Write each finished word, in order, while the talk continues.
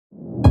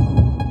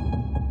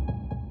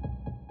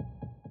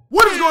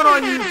going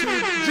on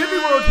YouTube?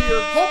 Gyvi World here.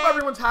 Hope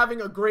everyone's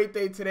having a great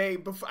day today.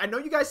 I know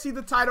you guys see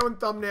the title and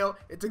thumbnail.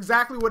 It's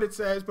exactly what it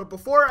says. But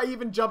before I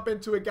even jump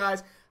into it,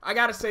 guys, I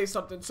gotta say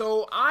something.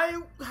 So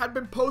I had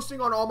been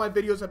posting on all my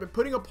videos. I've been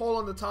putting a poll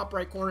on the top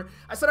right corner.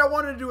 I said I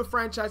wanted to do a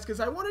franchise because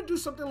I want to do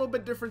something a little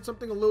bit different,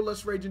 something a little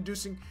less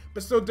rage-inducing,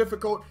 but still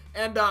difficult.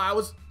 And I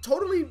was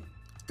totally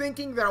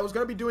thinking that I was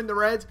going to be doing the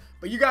Reds,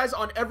 but you guys,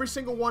 on every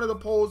single one of the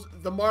polls,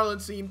 the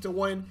Marlins seemed to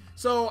win.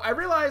 So I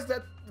realized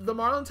that the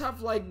Marlins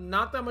have like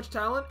not that much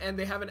talent and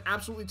they have an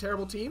absolutely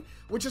terrible team,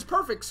 which is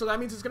perfect. So that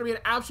means it's going to be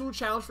an absolute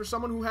challenge for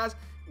someone who has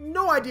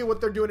no idea what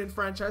they're doing in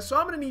franchise. So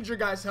I'm going to need your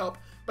guys' help.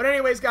 But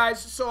anyways,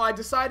 guys, so I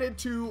decided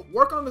to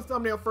work on the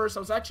thumbnail first. I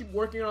was actually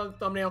working on the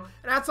thumbnail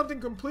and I had something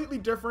completely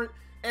different,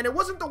 and it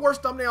wasn't the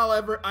worst thumbnail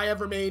I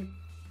ever made.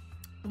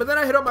 But then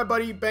I hit up my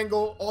buddy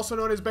Bengal, also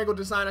known as Bengal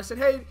Design. I said,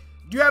 hey,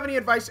 do you have any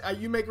advice?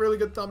 You make really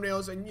good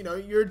thumbnails, and you know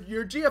you're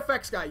a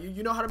GFX guy.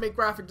 You know how to make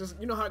graphic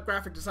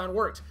design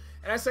works.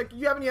 And I said,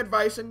 you have any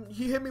advice? And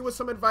he hit me with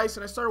some advice,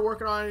 and I started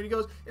working on it. And he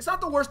goes, it's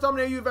not the worst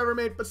thumbnail you've ever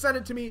made, but send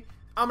it to me.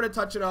 I'm gonna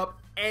touch it up.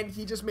 And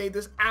he just made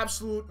this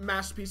absolute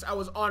masterpiece. I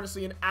was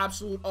honestly in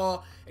absolute awe,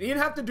 and he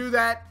didn't have to do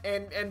that,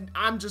 and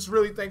I'm just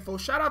really thankful.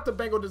 Shout out to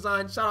Bengal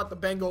Design, shout out to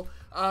Bengal.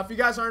 If you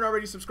guys aren't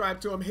already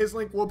subscribed to him, his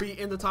link will be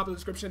in the top of the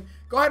description.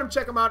 Go ahead and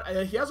check him out.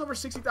 He has over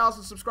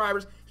 60,000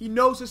 subscribers. He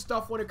knows his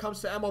stuff when it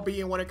comes to MLB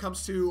and when it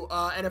comes to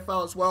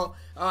NFL as well.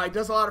 He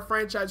does a lot of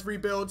franchise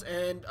rebuilds,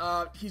 and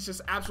he's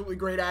just absolutely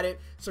great at it.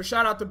 So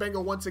shout out to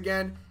Bengal once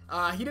again.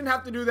 He didn't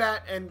have to do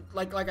that, and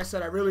like I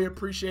said, I really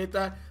appreciate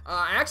that.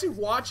 I actually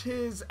watch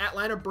his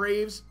Atlanta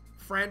Braves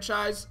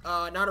franchise,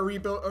 not a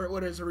rebuild, or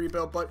what is a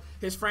rebuild, but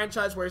his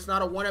franchise where it's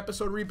not a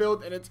one-episode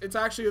rebuild, and it's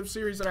actually a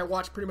series that I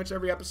watch pretty much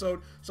every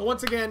episode. So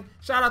once again,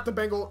 shout out to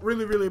Bengal.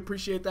 Really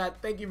appreciate that.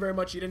 Thank you very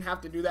much. You didn't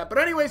have to do that. But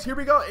anyways, here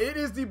we go. It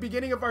is the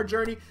beginning of our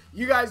journey.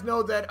 You guys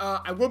know that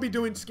I will be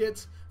doing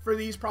skits for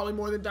these, probably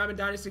more than Diamond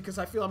Dynasty, because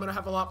I feel I'm gonna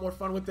have a lot more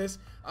fun with this.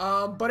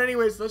 But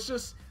anyways, let's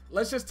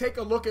just take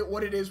a look at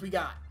what it is we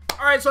got.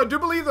 All right, so I do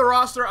believe the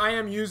roster I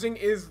am using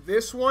is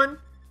this one.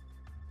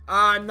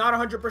 I'm not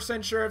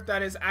 100% sure if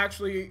that is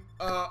actually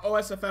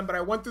OSFM, but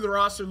I went through the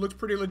roster. It looks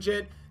pretty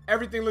legit.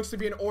 Everything looks to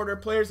be in order.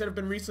 Players that have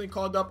been recently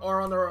called up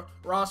are on the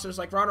rosters,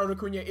 like Ronald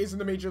Acuna is in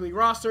the Major League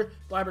roster.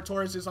 Gleyber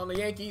Torres is on the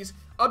Yankees.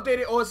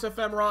 Updated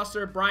OSFM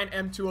roster, Brian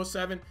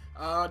M207.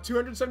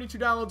 272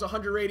 downloads,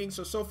 100 ratings.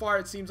 So far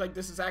it seems like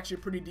this is actually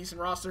a pretty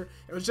decent roster.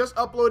 It was just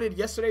uploaded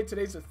yesterday.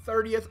 Today's the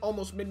 30th,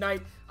 almost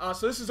midnight.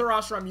 So this is the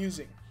roster I'm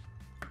using.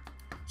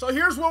 So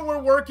here's what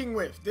we're working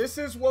with. This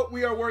is what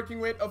we are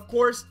working with. Of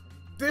course,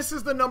 this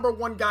is the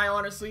 #1 guy,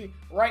 honestly,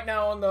 right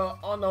now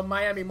on the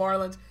Miami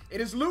Marlins. It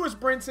is Lewis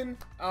Brinson.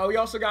 We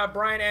also got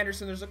Brian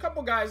Anderson. There's a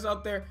couple guys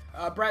out there.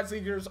 Brad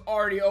Ziegler's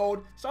already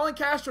old. Stalin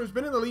Castro has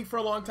been in the league for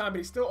a long time, but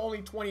he's still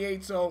only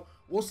 28, so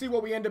we'll see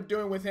what we end up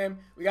doing with him.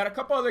 We got a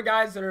couple other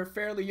guys that are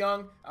fairly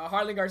young.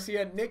 Harlan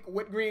Garcia, Nick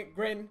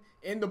Whitgren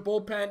in the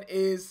bullpen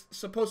is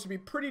supposed to be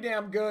pretty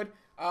damn good.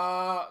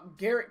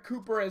 Garrett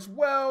Cooper as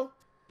well.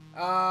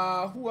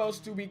 Who else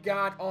do we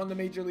got on the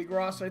Major League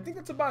roster? I think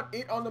that's about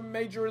it on the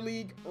Major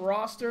League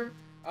roster.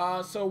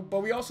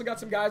 But we also got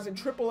some guys in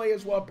AAA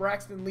as well.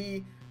 Braxton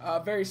Lee,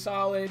 very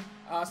solid.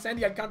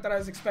 Sandy Alcantara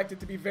is expected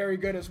to be very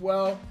good as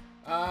well.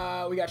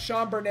 We got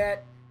Sean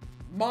Burnett.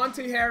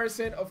 Monte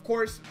Harrison, of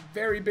course,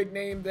 very big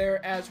name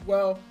there as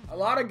well. A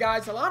lot of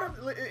guys,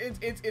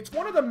 it's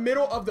one of the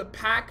middle of the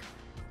pack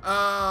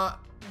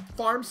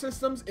farm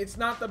systems. It's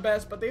not the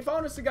best, but they've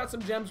honestly got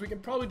some gems. We can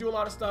probably do a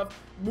lot of stuff,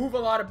 move a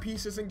lot of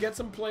pieces, and get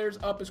some players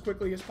up as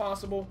quickly as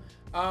possible.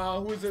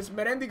 Who is this?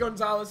 Merendi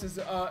Gonzalez is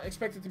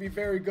expected to be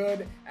very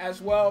good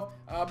as well.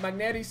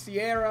 Magneti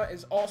Sierra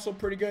is also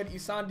pretty good.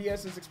 Isan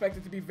Diaz is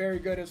expected to be very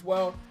good as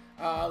well.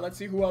 Let's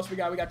see who else we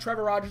got. We got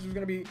Trevor Rogers, who's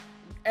going to be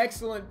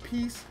excellent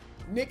piece.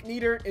 Nick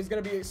Nieder is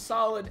going to be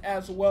solid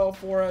as well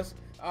for us.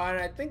 And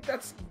I think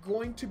that's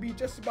going to be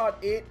just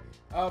about it.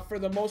 For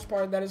the most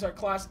part, that is our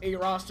Class A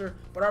roster.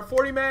 But our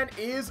 40-man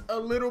is a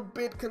little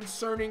bit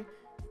concerning.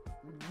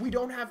 We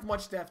don't have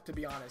much depth, to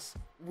be honest.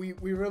 We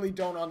really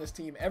don't on this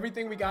team.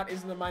 Everything we got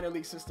is in the minor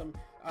league system.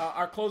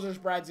 Our closer is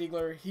Brad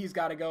Ziegler. He's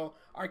got to go.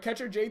 Our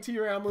catcher, JT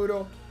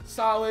Realmuto,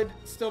 solid,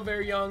 still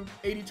very young,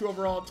 82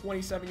 overall,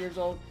 27 years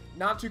old.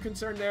 Not too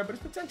concerned there, but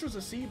his potential is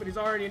a C, but he's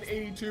already an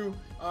 82.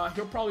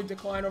 He'll probably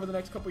decline over the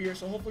next couple years,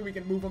 so hopefully we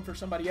can move him for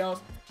somebody else.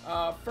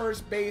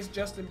 First base,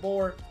 Justin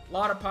Bohr, a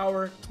lot of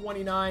power,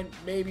 29.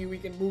 Maybe we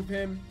can move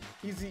him.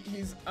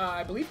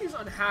 I believe he's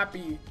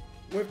unhappy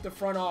with the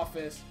front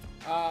office.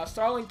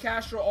 Starlin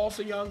Castro,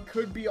 also young,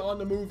 could be on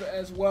the move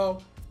as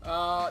well.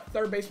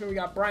 Third baseman, we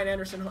got Brian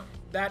Anderson.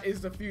 That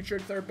is the future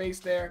third base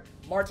there.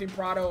 Martin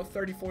Prado,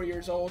 34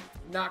 years old,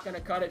 not going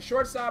to cut it.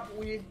 Shortstop,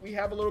 we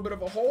have a little bit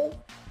of a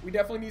hole. We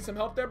definitely need some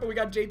help there, but we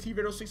got JT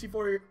Vittle,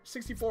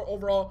 64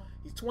 overall.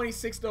 He's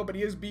 26 though, but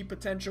he is B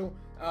potential.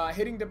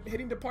 Hitting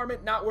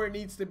department, not where it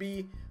needs to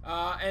be,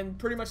 and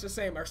pretty much the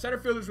same. Our center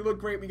fielders, we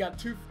look great. We got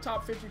 2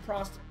 top 50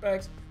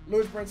 prospects,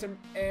 Lewis Brinson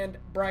and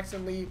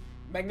Braxton Lee.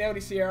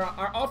 Magneti Sierra.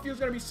 Our outfield is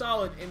going to be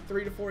solid in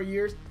 3 to 4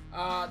 years.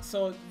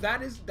 So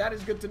that is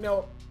good to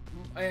know.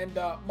 and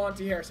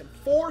Monty Harrison.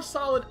 4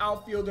 solid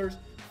outfielders,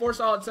 4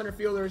 solid center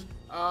fielders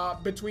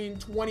between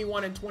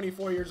 21 and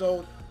 24 years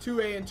old.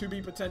 2A and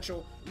 2B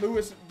potential.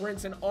 Lewis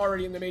Brinson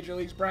already in the major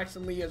leagues.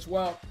 Braxton Lee as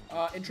well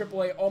in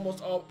AAA,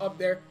 almost all up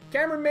there.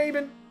 Cameron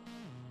Maybin.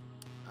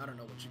 I don't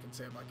know what you can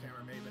say about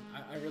Cameron Maybin.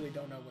 I really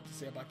don't know what to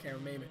say about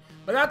Cameron Maybin.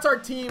 But that's our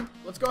team.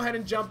 Let's go ahead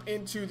and jump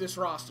into this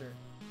roster.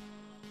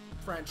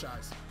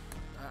 Franchise.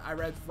 I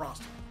read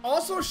roster.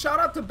 Also, shout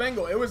out to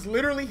Bengal. It was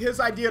literally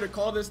his idea to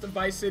call this the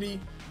Vice City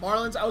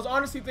Marlins. I was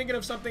honestly thinking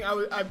of something.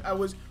 When I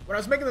was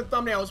making the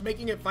thumbnail, I was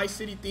making it Vice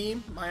City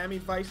theme, Miami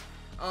Vice.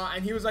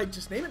 And he was like,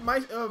 just name it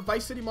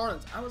Vice City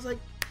Marlins. I was like,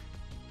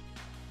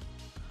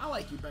 I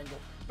like you, Bengal.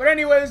 But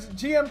anyways,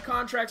 GM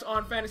contracts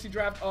on fantasy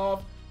draft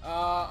off.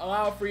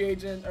 Allow free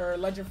agent or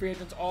legend free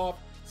agents off.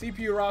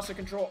 CPU roster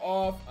control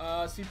off.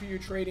 CPU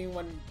trading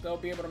when they'll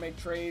be able to make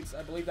trades.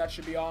 I believe that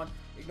should be on.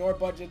 Ignore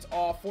budgets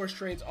off. Force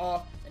trades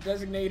off. And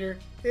designator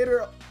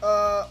hitter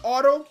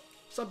auto.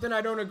 Something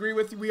I don't agree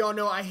with. We all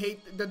know I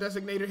hate the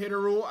designated hitter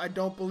rule. I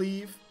don't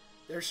believe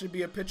there should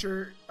be a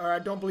pitcher, or I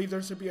don't believe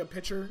there should be a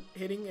pitcher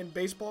hitting in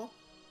baseball.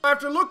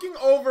 After looking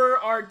over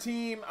our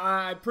team,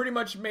 I pretty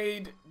much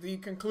made the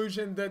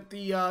conclusion that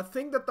the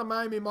thing that the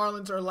Miami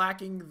Marlins are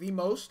lacking the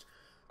most,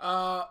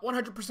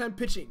 100%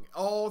 pitching.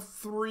 All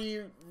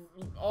three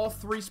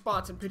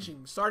spots in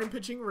pitching. Starting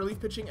pitching,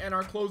 relief pitching, and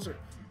our closer.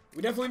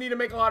 We definitely need to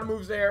make a lot of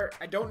moves there.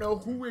 I don't know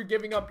who we're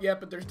giving up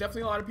yet, but there's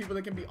definitely a lot of people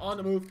that can be on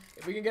the move.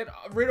 If we can get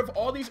rid of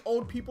all these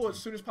old people as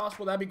soon as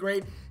possible, that'd be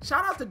great.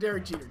 Shout out to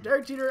Derek Jeter.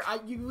 Derek Jeter,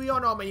 we all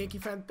know I'm a Yankee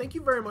fan. Thank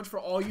you very much for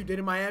all you did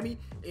in Miami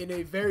in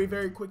a very,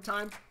 very quick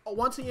time.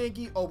 Once a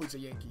Yankee, always a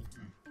Yankee.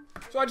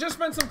 So I just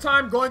spent some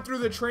time going through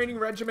the training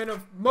regimen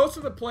of most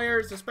of the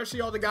players,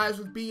 especially all the guys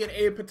with B and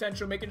A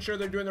potential, making sure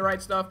they're doing the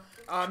right stuff,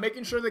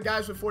 making sure the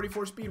guys with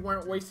 44 speed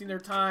weren't wasting their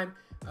time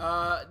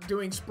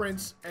doing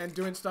sprints and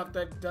doing stuff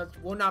that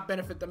will not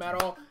benefit them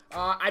at all.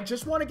 I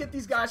just want to get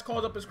these guys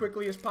called up as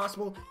quickly as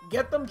possible,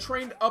 get them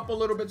trained up a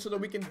little bit so that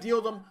we can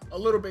deal them a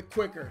little bit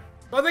quicker.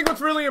 I think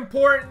what's really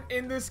important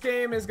in this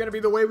game is going to be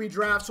the way we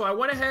draft. So I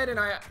went ahead and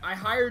I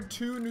hired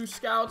 2 new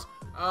scouts.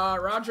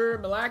 Roger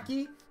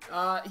Milacki,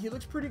 he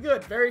looks pretty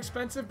good. Very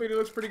expensive, but he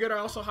looks pretty good. I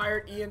also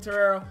hired Ian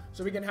Terrero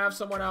so we can have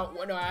someone out.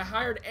 No, I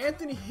hired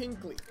Anthony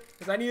Hinckley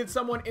because I needed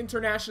someone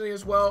internationally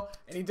as well,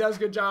 and he does a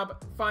good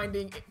job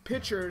finding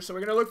pitchers. So we're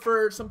going to look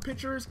for some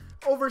pitchers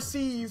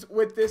overseas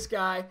with this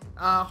guy.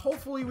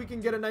 Hopefully we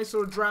can get a nice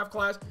little draft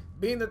class.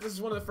 Being that this is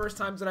one of the first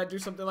times that I do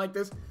something like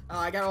this,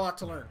 I got a lot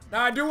to learn.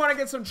 Now, I do want to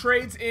get some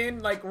trades in,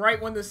 like,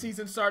 right when the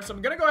season starts. So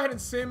I'm going to go ahead and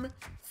sim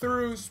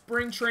through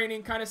spring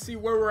training, kind of see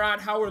where we're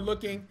at, how we're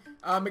looking.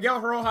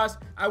 Miguel Rojas,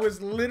 I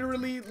was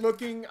literally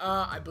looking,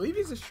 I believe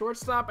he's a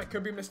shortstop. I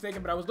could be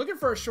mistaken, but I was looking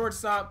for a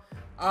shortstop,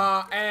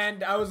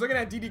 and I was looking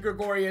at Didi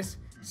Gregorius.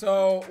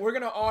 So we're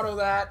going to auto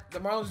that. The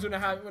Marlins do not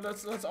have,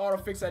 let's auto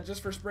fix that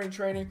just for spring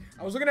training.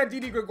 I was looking at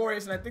Didi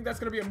Gregorius, and I think that's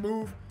going to be a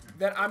move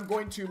that I'm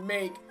going to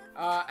make.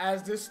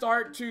 As this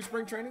start to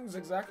spring training is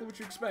exactly what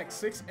you expect,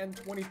 6 and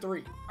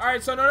 23. All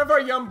right, so none of our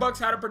young bucks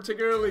had a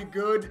particularly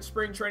good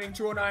spring training.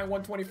 209,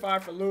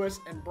 125 for Lewis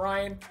and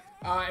Brian,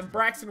 and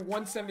Braxton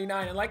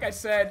 179. And like I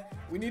said,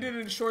 we needed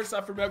a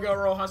shortstop for Miguel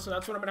Rojas, so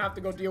that's what I'm gonna have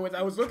to go deal with.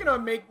 I was looking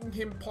at making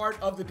him part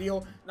of the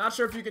deal. Not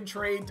sure if you can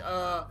trade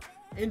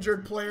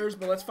injured players,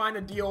 but let's find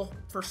a deal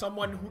for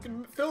someone who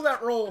can fill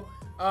that role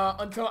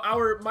until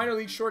our minor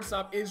league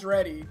shortstop is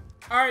ready.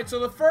 All right, so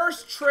the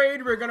first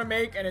trade we're going to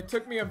make, and it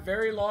took me a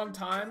very long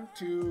time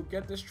to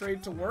get this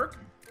trade to work,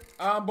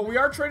 but we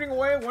are trading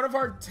away one of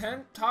our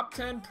top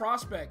 10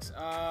 prospects,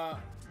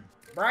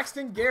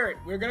 Braxton Garrett.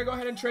 We're going to go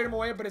ahead and trade him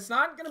away, but it's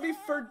not going to be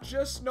for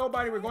just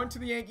nobody. We're going to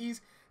the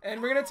Yankees,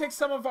 and we're going to take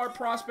some of our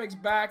prospects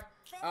back.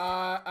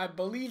 I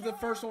believe the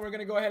first one we're going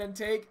to go ahead and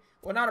take,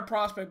 well, not a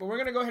prospect, but we're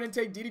going to go ahead and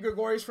take Didi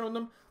Gregorius from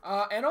them.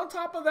 And on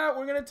top of that,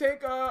 we're going to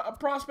take a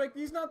prospect.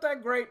 He's not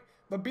that great,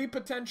 but B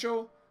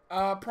potential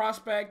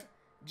prospect,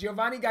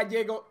 Giovanni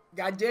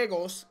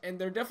Gallegos, and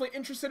they're definitely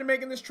interested in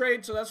making this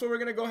trade, so that's what we're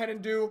going to go ahead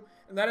and do.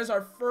 And that is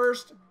our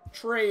first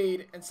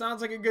trade, and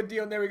sounds like a good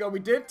deal. And there we go. We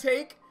did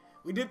take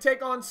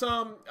on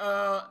some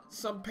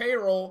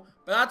payroll,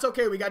 but that's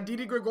okay. We got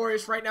Didi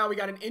Gregorius right now. We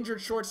got an injured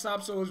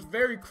shortstop, so it was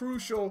very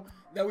crucial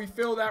that we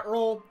fill that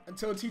role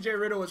until TJ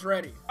Riddle was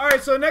ready. All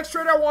right, so the next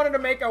trade I wanted to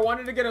make, I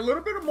wanted to get a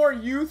little bit more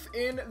youth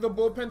in the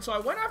bullpen, so I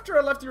went after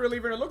a lefty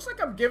reliever, and it looks like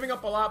I'm giving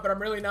up a lot, but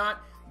I'm really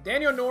not.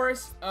 Daniel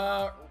Norris,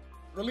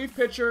 relief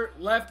pitcher,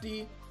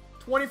 lefty,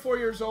 24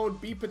 years old,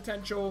 B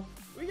potential.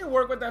 We can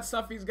work with that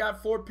stuff. He's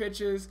got 4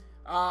 pitches.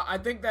 I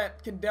think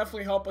that can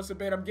definitely help us a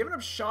bit. I'm giving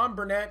up Sean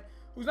Burnett,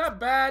 who's not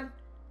bad.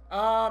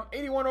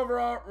 81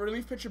 overall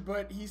relief pitcher,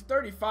 but he's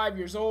 35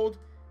 years old,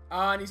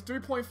 and he's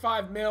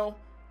 3.5 mil.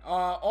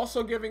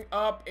 Also giving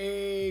up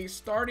a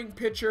starting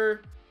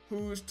pitcher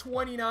who's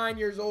 29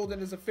 years old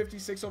and is a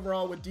 56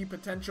 overall with D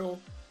potential.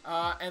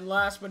 And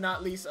last but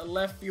not least, a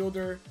left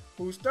fielder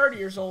who's 30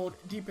 years old,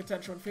 D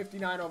potential, and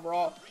 59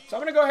 overall. So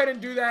I'm going to go ahead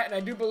and do that, and I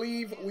do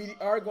believe we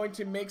are going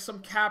to make some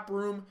cap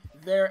room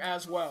there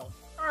as well.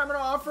 All right, I'm going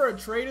to offer a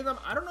trade to them.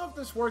 I don't know if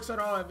this works at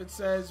all if it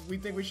says we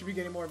think we should be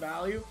getting more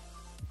value.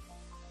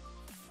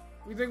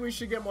 We think we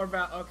should get more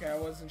value. Okay, I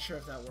wasn't sure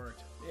if that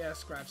worked. Yeah,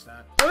 scratch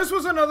that. So this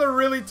was another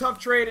really tough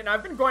trade, and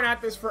I've been going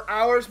at this for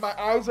hours. My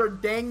eyes are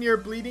dang near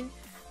bleeding.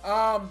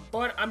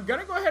 But I'm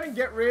going to go ahead and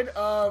get rid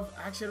of...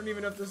 Actually, I don't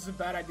even know if this is a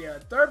bad idea.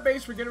 Third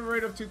base, we're getting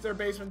rid of 2 third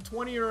basemen.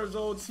 20 years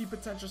old, C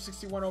potential,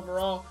 61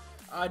 overall.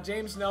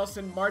 James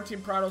Nelson,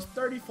 Martin Prado's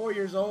 34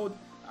 years old.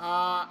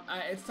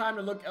 It's time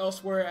to look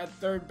elsewhere at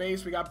third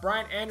base. We got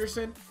Brian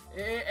Anderson.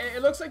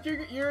 It looks like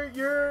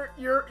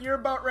you're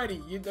about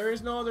ready. There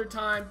is no other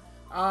time.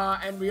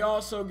 And we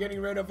also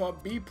getting rid of a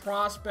B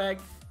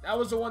prospect. That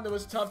was the one that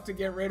was tough to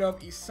get rid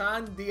of.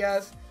 Isan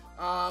Diaz,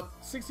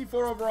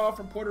 64 overall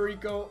from Puerto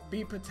Rico,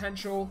 B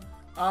potential.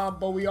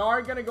 But we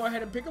are gonna go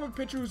ahead and pick up a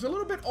pitcher who's a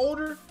little bit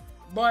older,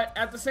 but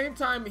at the same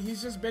time,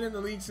 he's just been in the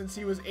league since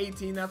he was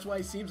 18. That's why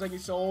he seems like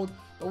he's so old.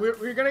 But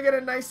we're gonna get a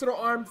nice little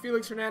arm,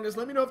 Felix Hernandez.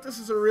 Let me know if this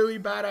is a really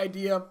bad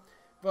idea,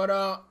 but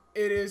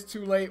it is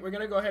too late. We're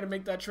gonna go ahead and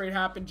make that trade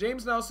happen.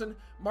 James Nelson,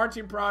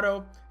 Martin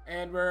Prado.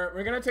 And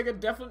we're gonna take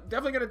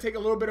definitely gonna take a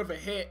little bit of a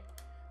hit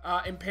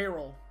in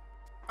payroll.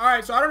 All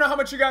right, so I don't know how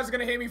much you guys are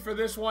gonna hate me for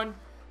this one.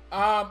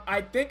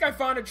 I think I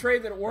found a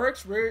trade that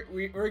works.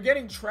 We're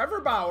getting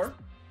Trevor Bauer,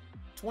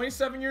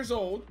 27 years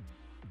old,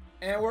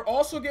 and we're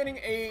also getting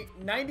a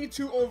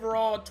 92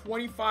 overall,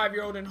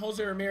 25-year-old in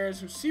Jose Ramirez,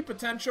 who's C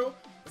potential,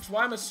 which is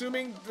why I'm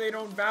assuming they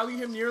don't value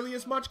him nearly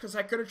as much because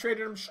I could have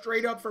traded him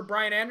straight up for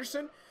Brian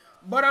Anderson.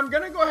 But I'm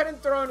gonna go ahead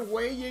and throw in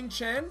Wei Ying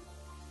Chen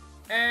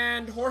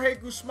and Jorge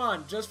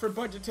Guzman, just for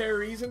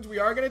budgetary reasons. We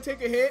are going to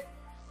take a hit,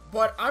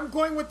 but I'm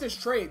going with this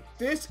trade.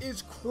 This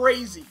is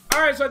crazy.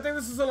 All right, so I think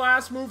this is the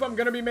last move I'm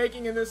going to be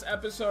making in this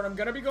episode. I'm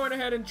going to be going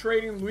ahead and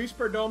trading Luis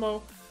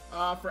Perdomo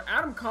for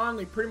Adam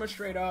Conley, pretty much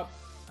straight up.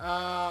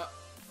 A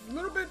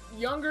little bit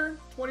younger,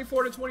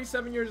 24 to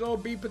 27 years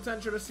old, B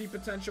potential to C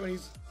potential, and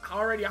he's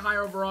already a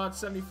higher overall at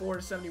 74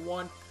 to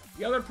 71.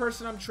 The other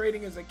person I'm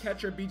trading is a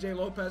catcher, BJ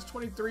Lopez,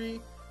 23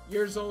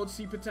 years old,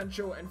 C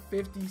potential, and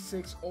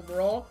 56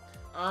 overall.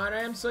 And I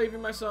am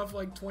saving myself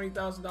like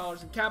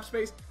 $20,000 in cap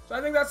space. So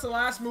I think that's the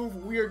last move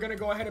we are going to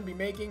go ahead and be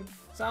making.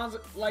 Sounds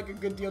like a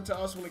good deal to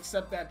us. We'll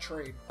accept that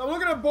trade. I'm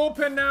looking at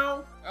bullpen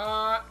now.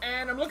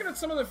 And I'm looking at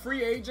some of the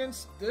free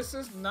agents. This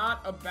is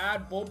not a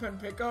bad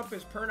bullpen pickup.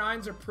 His per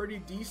nines are pretty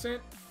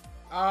decent.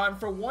 And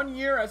for 1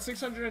 year at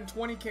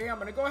 $620K, I'm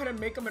going to go ahead and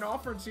make him an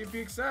offer and see if he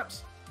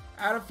accepts.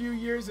 Add a few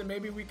years and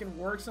maybe we can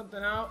work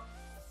something out.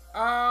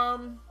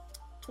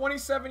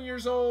 27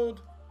 years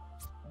old.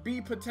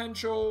 B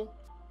potential.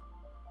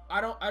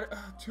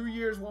 2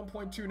 years,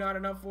 1.2, not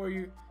enough for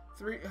you.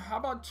 How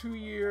about 2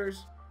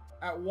 years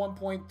at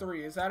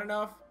 1.3? Is that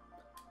enough?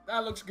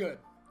 That looks good.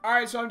 All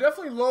right, so I'm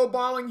definitely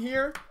lowballing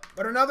here.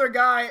 But another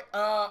guy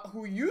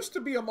who used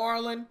to be a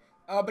Marlin,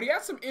 but he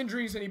had some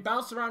injuries and he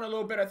bounced around a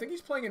little bit. I think he's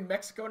playing in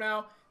Mexico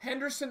now.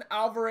 Henderson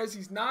Alvarez,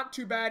 he's not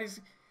too bad.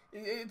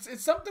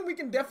 It's something we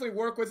can definitely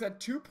work with at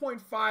 2.5.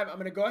 I'm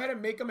going to go ahead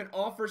and make him an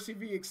offer, see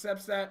if he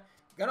accepts that.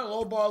 Gonna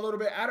lowball a little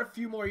bit, add a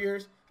few more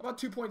years. How about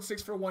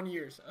 2.6 for 1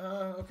 year?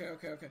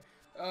 Okay.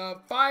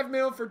 5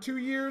 mil for 2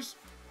 years.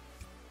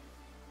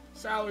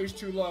 Salary's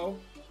too low.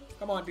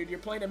 Come on, dude. You're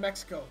playing in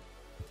Mexico.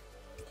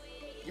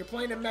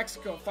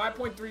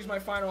 5.3 is my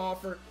final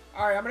offer.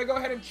 All right, I'm going to go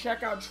ahead and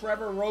check out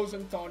Trevor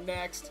Rosenthal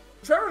next.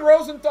 Trevor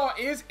Rosenthal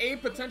is a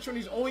potential,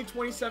 and he's only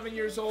 27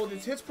 years old.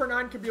 His hits per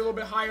 9 could be a little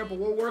bit higher, but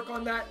we'll work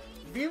on that.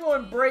 Velo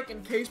and break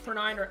and Ks per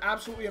 9 are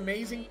absolutely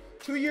amazing.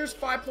 2 years,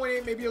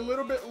 5.8, maybe a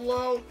little bit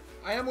low.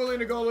 I am willing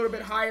to go a little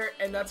bit higher,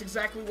 and that's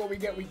exactly what we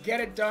get. We get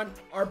it done.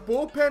 Our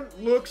bullpen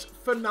looks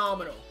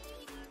phenomenal.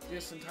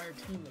 This entire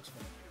team looks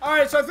phenomenal. All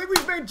right, so I think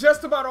we've made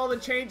just about all the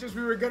changes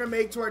we were going to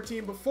make to our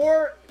team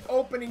before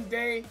opening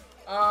day.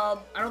 I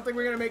don't think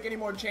we're going to make any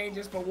more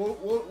changes, but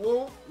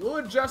we'll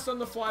adjust on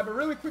the fly. But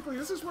really quickly,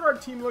 this is what our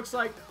team looks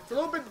like. It's a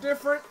little bit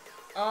different,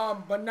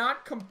 but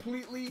not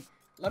completely.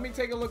 Let me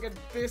take a look at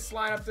this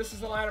lineup. This is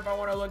the lineup I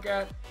want to look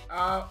at.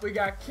 We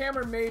got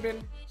Cameron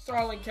Maybin,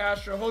 Starlin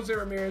Castro, Jose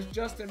Ramirez,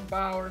 Justin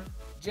Bauer,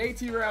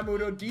 JT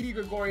Realmuto, Didi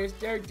Gregorius,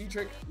 Derek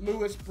Dietrich,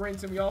 Lewis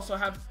Brinson. We also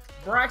have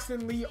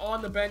Braxton Lee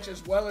on the bench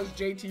as well as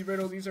JT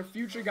Riddle. These are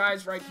future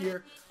guys right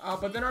here.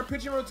 But then our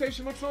pitching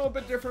rotation looks a little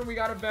bit different. We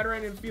got a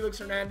veteran in Felix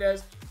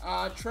Hernandez.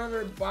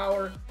 Trevor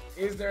Bauer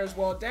is there as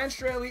well. Dan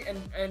Straley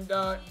and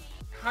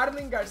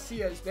Hadlin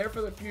Garcia is there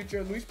for the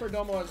future. Luis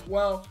Perdomo as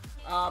well.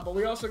 But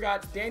we also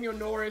got Daniel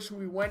Norris, who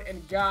we went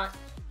and got.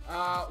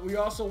 We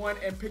also went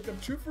and picked up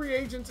 2 free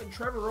agents in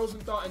Trevor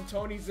Rosenthal and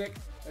Tony Zick.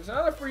 There's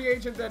another free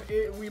agent that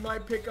we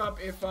might pick up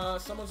if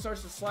someone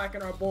starts to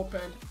slacken our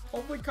bullpen.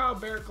 Hopefully Kyle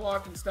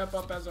Barraclough can step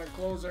up as our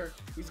closer.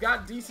 He's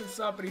got decent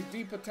stuff, but he's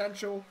deep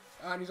potential,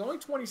 and he's only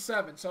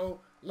 27. So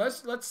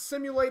let's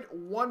simulate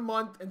 1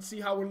 month and see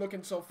how we're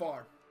looking so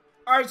far.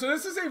 All right, so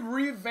this is a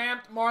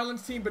revamped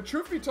Marlins team, but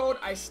truth be told,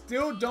 I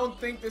still don't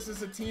think this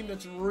is a team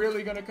that's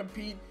really going to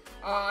compete.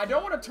 I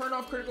don't want to turn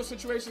off critical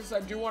situations. I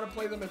do want to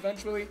play them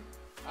eventually.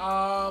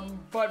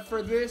 But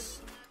for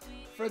this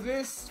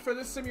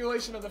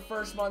simulation of the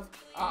first month,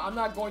 I'm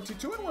not going to.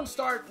 2-1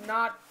 start,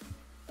 not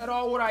at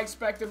all what I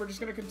expected. We're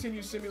just going to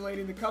continue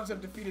simulating. The Cubs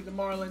have defeated the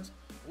Marlins.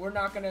 We're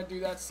not going to do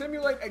that.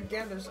 Simulate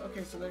again.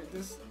 Okay, so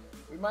this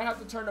we might have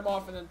to turn them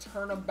off and then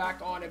turn them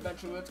back on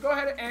eventually. Let's go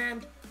ahead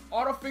and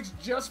auto-fix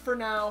just for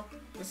now.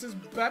 This is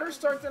better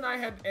start than I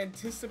had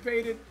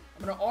anticipated.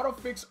 I'm going to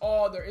auto-fix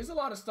all. There is a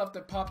lot of stuff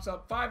that pops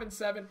up. 5 and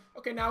 7.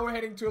 Okay, now we're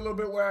heading to a little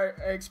bit where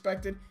I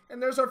expected.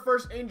 And there's our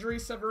first injury.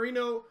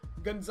 Severino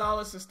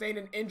Gonzalez sustained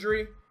an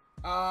injury.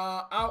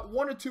 Out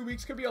 1 to 2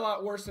 weeks. Could be a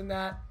lot worse than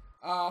that.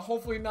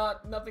 Hopefully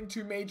nothing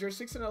too major.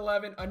 6 and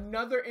 11.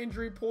 Another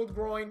injury, pulled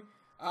groin.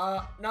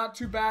 Not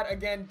too bad.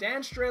 Again,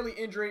 Dan Straley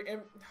injury.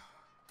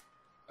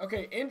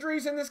 Okay,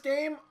 injuries in this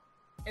game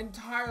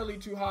entirely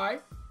too high.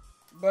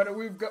 But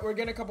we're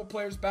getting a couple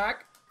players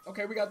back.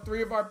 Okay, we got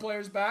 3 of our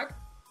players back.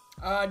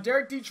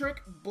 Derek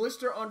Dietrich,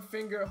 blister on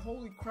finger.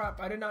 Holy crap,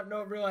 I did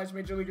not realize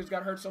major leaguers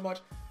got hurt so much.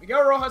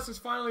 Miguel Rojas is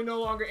finally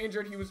no longer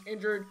injured. He was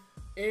injured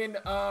in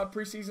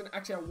preseason.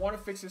 Actually, I want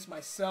to fix this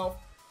myself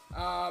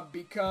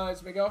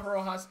because Miguel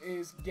Rojas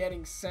is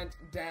getting sent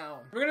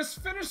down. We're going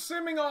to finish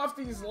simming off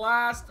these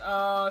last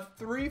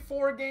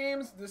 3-4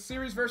 games. The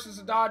series versus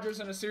the Dodgers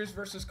and a series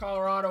versus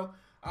Colorado.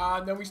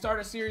 Then we start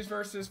a series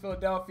versus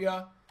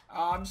Philadelphia.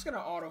 I'm just going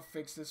to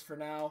auto-fix this for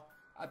now.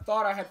 I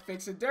thought I had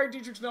fixed it. Derek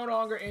Dietrich's no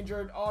longer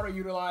injured.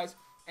 Auto-utilize.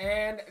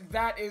 And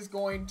that is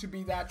going to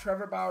be that.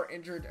 Trevor Bauer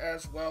injured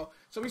as well.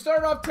 So we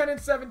started off 10 and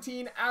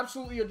 17.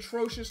 Absolutely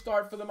atrocious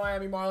start for the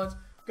Miami Marlins.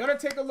 Gonna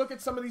take a look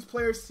at some of these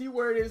players, see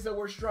where it is that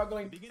we're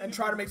struggling, and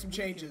try to make some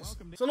changes.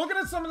 So looking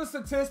at some of the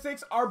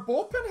statistics, our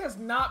bullpen has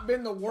not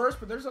been the worst,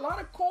 but there's a lot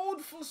of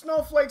cold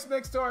snowflakes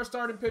next to our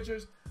starting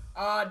pitchers.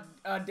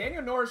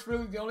 Daniel Norris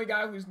really the only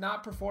guy who's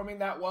not performing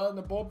that well in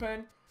the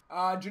bullpen.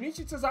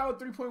 Junichi Tazawa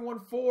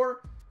 3.14,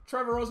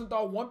 Trevor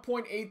Rosenthal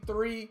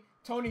 1.83,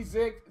 Tony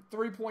Zick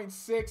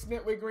 3.6,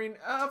 Nitwit Green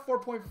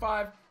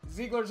 4.5,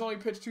 Ziegler's only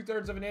pitched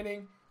 2/3 of an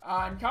inning,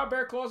 and Kyle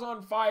Barrett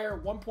on fire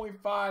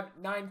 1.5,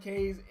 9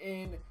 Ks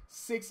in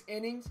 6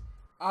 innings.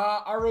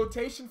 Our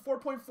rotation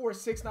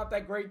 4.46, not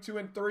that great. 2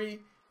 and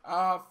 3,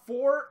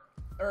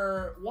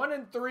 1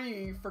 and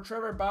 3 for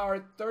Trevor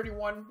Bauer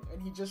 31,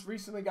 and he just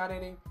recently got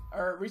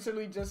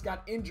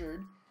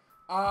injured.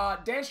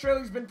 Dan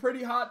Straley's been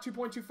pretty hot,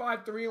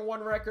 2.25,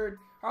 3-1 record.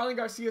 Harlan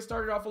Garcia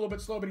started off a little bit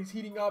slow, but he's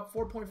heating up,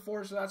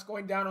 4.4, so that's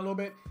going down a little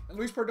bit. And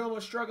Luis Perdomo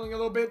is struggling a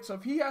little bit, so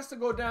if he has to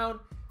go down,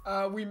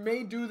 we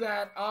may do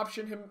that,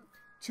 option him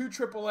to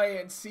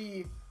AAA and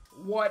see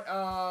what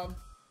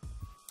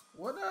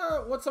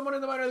someone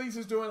in the minor leagues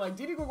is doing. Like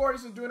Didi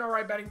Gregorius is doing all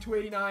right, batting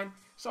 289.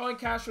 Starlin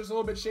Castro is a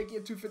little bit shaky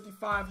at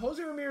 255.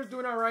 Jose Ramirez is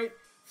doing all right,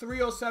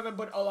 307.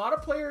 But a lot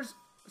of players,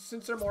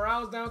 since their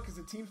morale is down because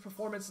the team's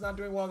performance is not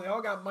doing well, they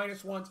all got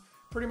 -1s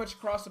pretty much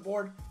across the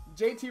board.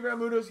 JT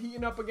Realmuto's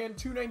heating up again,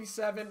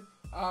 297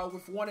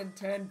 with 1 and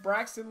 10.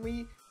 Braxton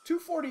Lee,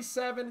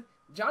 247.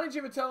 Johnny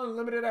Givitello in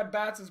limited at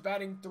bats is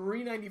batting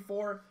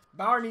 394.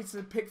 Bauer needs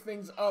to pick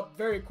things up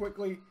very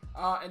quickly,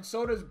 and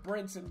so does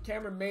Brinson.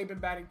 Cameron Maben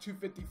batting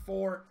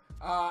 254,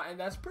 and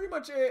that's pretty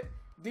much it.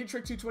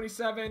 Dietrich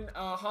 227.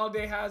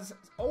 Holiday has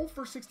 0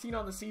 for 16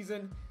 on the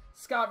season.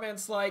 Scott Van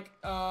Slyke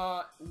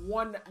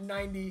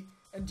 190,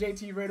 and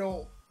JT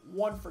Riddle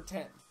 1 for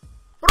 10.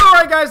 But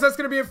alright guys, that's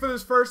going to be it for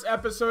this first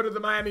episode of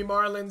the Miami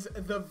Marlins,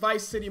 the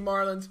Vice City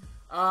Marlins.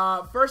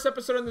 First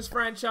episode in this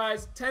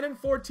franchise, 10 and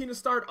 14 to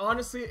start.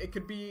 Honestly, it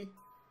could be...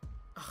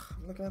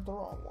 I'm looking at the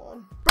wrong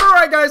one. But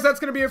alright guys,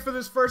 that's going to be it for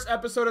this first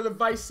episode of the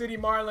Vice City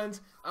Marlins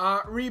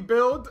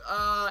rebuild.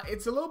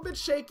 It's a little bit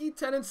shaky,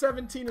 10 and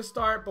 17 to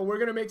start, but we're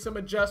going to make some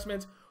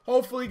adjustments.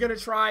 Hopefully going to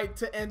try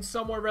to end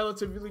somewhere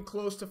relatively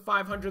close to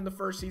 500 in the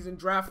first season,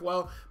 draft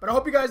well. But I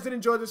hope you guys did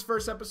enjoy this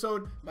first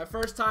episode. My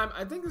first time,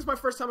 I think this is my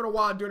first time in a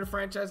while doing a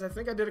franchise. I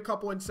think I did a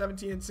couple in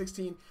 17 and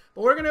 16.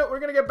 But we're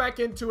gonna get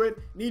back into it.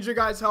 Need your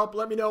guys' help.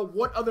 Let me know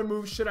what other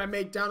moves should I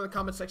make down in the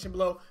comment section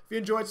below. If you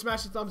enjoyed,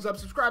 smash the thumbs up,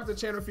 subscribe to the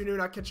channel if you're new,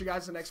 and I'll catch you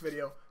guys in the next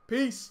video.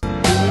 Peace.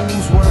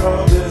 Whose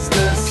world is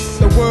this?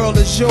 The world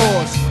is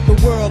yours. The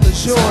world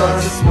is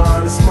yours. It's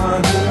mine, it's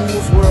mine, it's mine.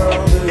 Whose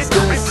world is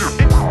this?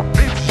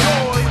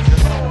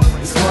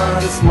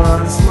 It's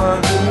mine, it's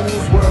mine.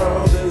 Whose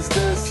world is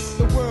this?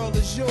 The world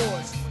is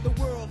yours. The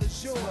world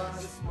is yours.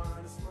 It's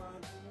mine, it's mine.